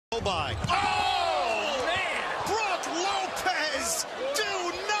by. Oh, man! Brook Lopez!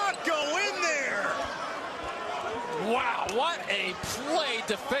 Do not go in there! Wow, what a play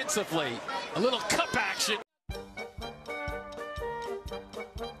defensively. A little cup action.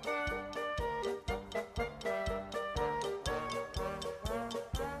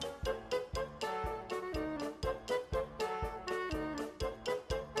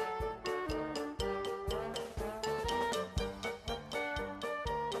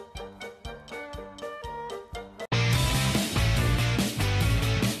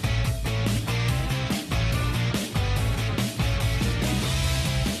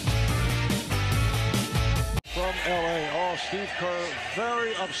 From LA. Oh, Steve Kerr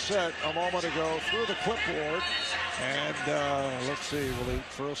very upset a moment ago through the clipboard. And let's see, will he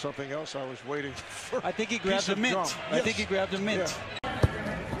throw something else? I was waiting for. I think he grabbed a mint. Yes. I think he grabbed a mint. Yeah.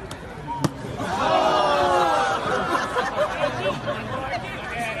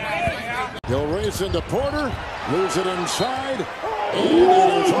 He'll race into Porter, moves it inside, and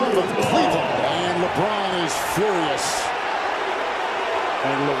it is off of Cleveland. And LeBron is furious.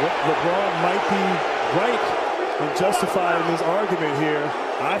 And LeBron might be right and justifying his argument here.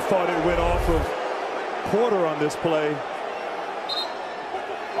 I thought it went off of Porter on this play.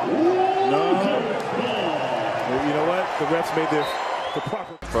 No. You know what? The refs made the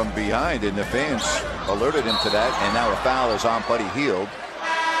proper. From behind, and the fans alerted him to that, and now a foul is on Buddy Hield.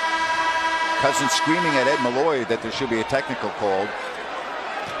 Cousins screaming at Ed Malloy that there should be a technical called.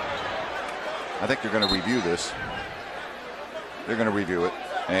 I think they're going to review this. They're going to review it,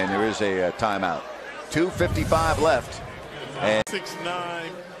 and there is a timeout. 2:55 left. And 6'9",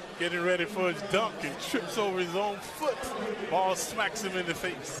 getting ready for his dunk and trips over his own foot. Ball smacks him in the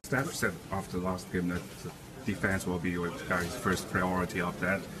face. Steph said after the last game that defense will be his first priority of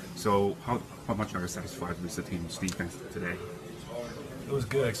that. So how much are you satisfied with the team's defense today? It was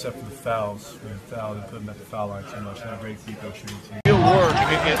good except for the fouls. We fouled and put them at the foul line too much. Had a great free throw shooting team. Good work,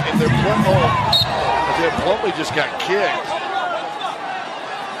 and their Plumlee just got kicked.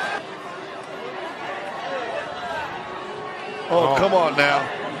 Oh, come on now.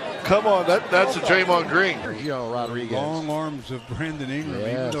 Come on, that's a Draymond Green. Rodriguez. Long arms of Brandon Ingram,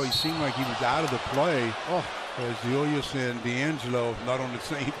 even though he seemed like he was out of the play. As Julius and D'Angelo not on the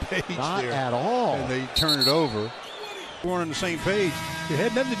same page Not there. at all. And they turn it over. We're on the same page. It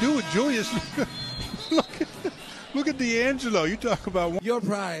had nothing to do with Julius. look at D'Angelo. You talk about your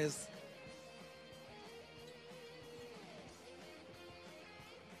prize.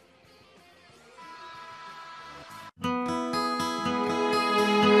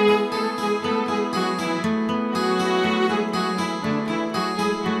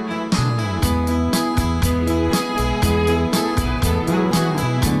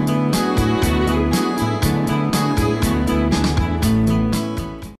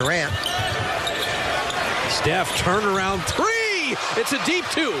 Steph turnaround three. It's a deep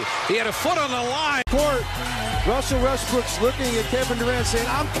two. He had a foot on the line. Court. Russell Westbrook's looking at Kevin Durant saying,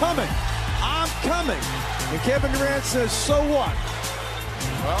 I'm coming. I'm coming. And Kevin Durant says, so what?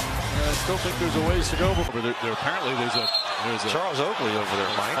 Well, I still think there's a ways to go. But apparently there's a Charles Oakley over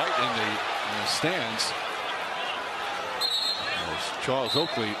there, Mike. Fight in the stands. Charles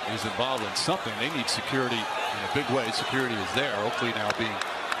Oakley is involved in something. They need security in a big way. Security is there. Oakley now being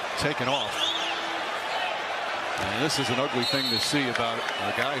taken off. And this is an ugly thing to see about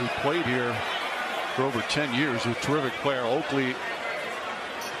a guy who played here for over 10 years, a terrific player. Oakley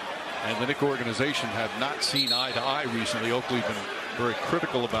and the Knick organization have not seen eye to eye recently. Oakley's been very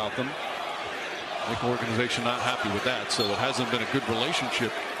critical about them. Knick organization not happy with that, so it hasn't been a good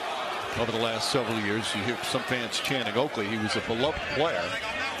relationship over the last several years. You hear some fans chanting Oakley. He was a beloved player,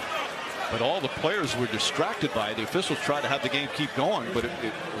 but all the players were distracted by it. The officials tried to have the game keep going, but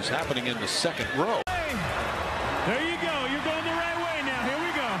it was happening in the second row. There you go. You're going the right way now. Here we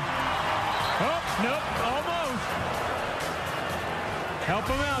go. Oh, nope. Almost. Help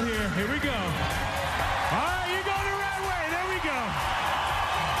him out here. Here we go. All right, you're going the right way. There we go.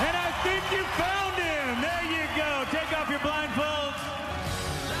 And I think you found him. There you go. Take off your blindfolds.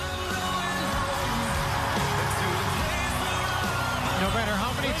 No matter how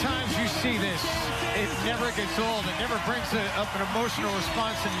many times you see this, it never gets old. It never brings up an emotional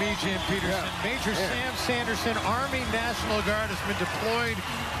response in me, Jim Peterson. Yeah. Major Sam Sanderson, Army National Guard, has been deployed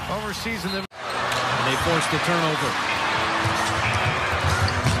overseas in the... And they forced the turnover.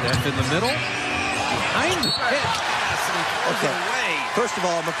 Steph in the middle. Behind the head. Okay. First of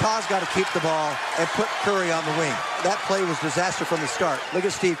all, McCaw's got to keep the ball and put Curry on the wing. That play was disaster from the start. Look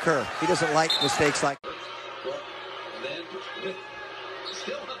at Steve Kerr. He doesn't like mistakes like...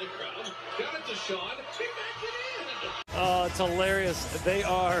 Still on the ground. Got it to Sean. He backed it in. Oh, it's hilarious. They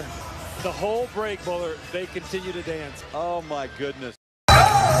are the whole break, Buller. They continue to dance. Oh, my goodness.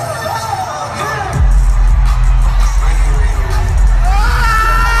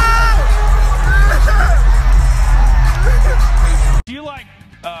 Do you like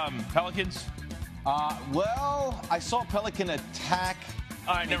Pelicans? Well, I saw Pelican attack.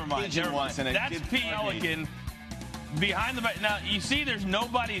 All right, never mind. That's Pelican behind the back. Now, you see there's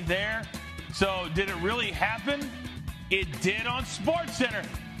nobody there. So, did it really happen? It did on SportsCenter.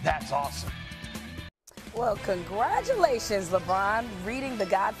 That's awesome. Well, congratulations, LeBron, reading The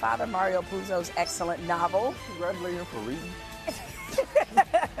Godfather, Mario Puzo's excellent novel. Congratulations for reading.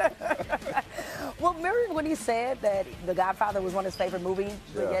 Well, remember when he said that The Godfather was one of his favorite movies,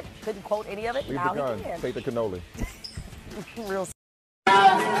 but yet couldn't quote any of it? Leave now the gun. he can. Take the cannoli. Real.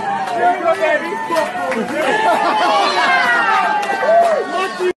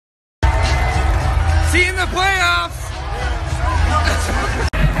 See you in the playoffs.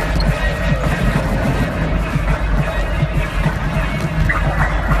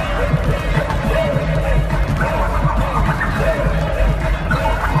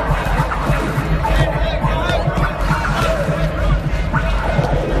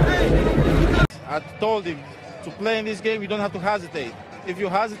 I told him to play in this game, you don't have to hesitate. If you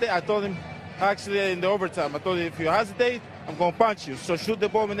hesitate, I told him actually in the overtime, I told him if you hesitate, I'm going to punch you. So shoot the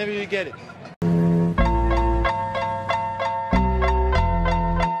ball whenever you get it.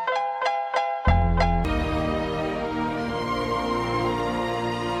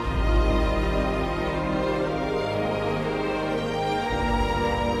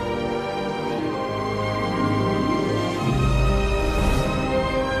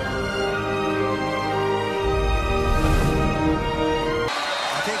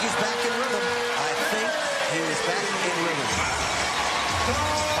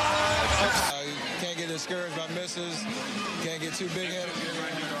 Can't get discouraged by misses. Can't get too big headed.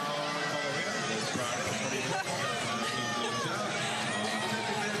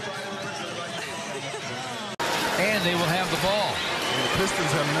 And they will have the ball. And the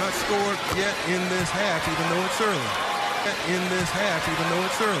Pistons have not scored yet in this half, even though it's early. In this half, even though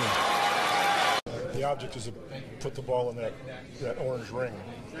it's early. The object is to put the ball in that orange ring.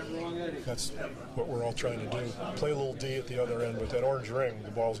 That's what we're all trying to do. Play a little D at the other end, but that orange ring,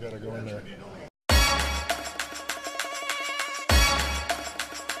 the ball's got to go in there.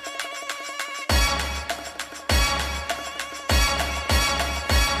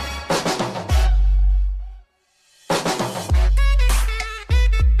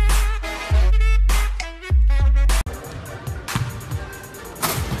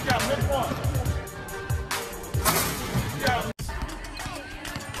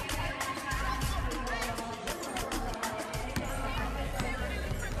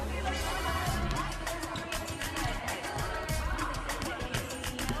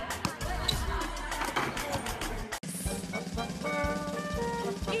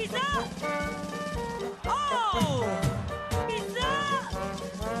 He's up! Oh! He's up!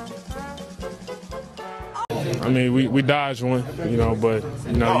 I mean, we dodged one, you know, but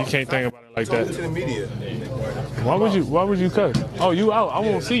you know you can't think about it like that. To the media. Why would you cuss? Oh, you out? I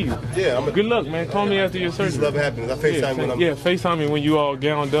won't see you. Yeah, Good luck, man. Call me after your surgery. Love happens. I FaceTime when I'm. Yeah, FaceTime me when you all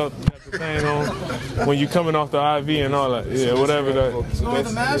gowned up, got the thing on, when you coming off the IV and all that. Yeah, whatever that. He's going to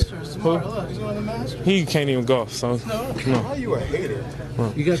the Masters tomorrow. Look, he's going to the Masters. He can't even golf, so no. Why are you a hater?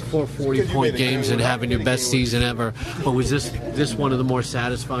 You got 4 40-point games and having your best season ever. But was this one of the more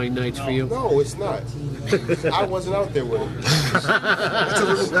satisfying nights for you? No, it's not. I wasn't out there with him.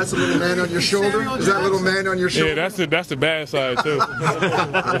 That's a little man on your shoulder? Is that little man on your shoulder? Yeah, that's the bad side too. All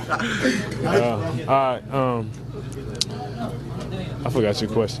right. I forgot your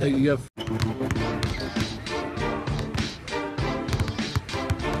question. You have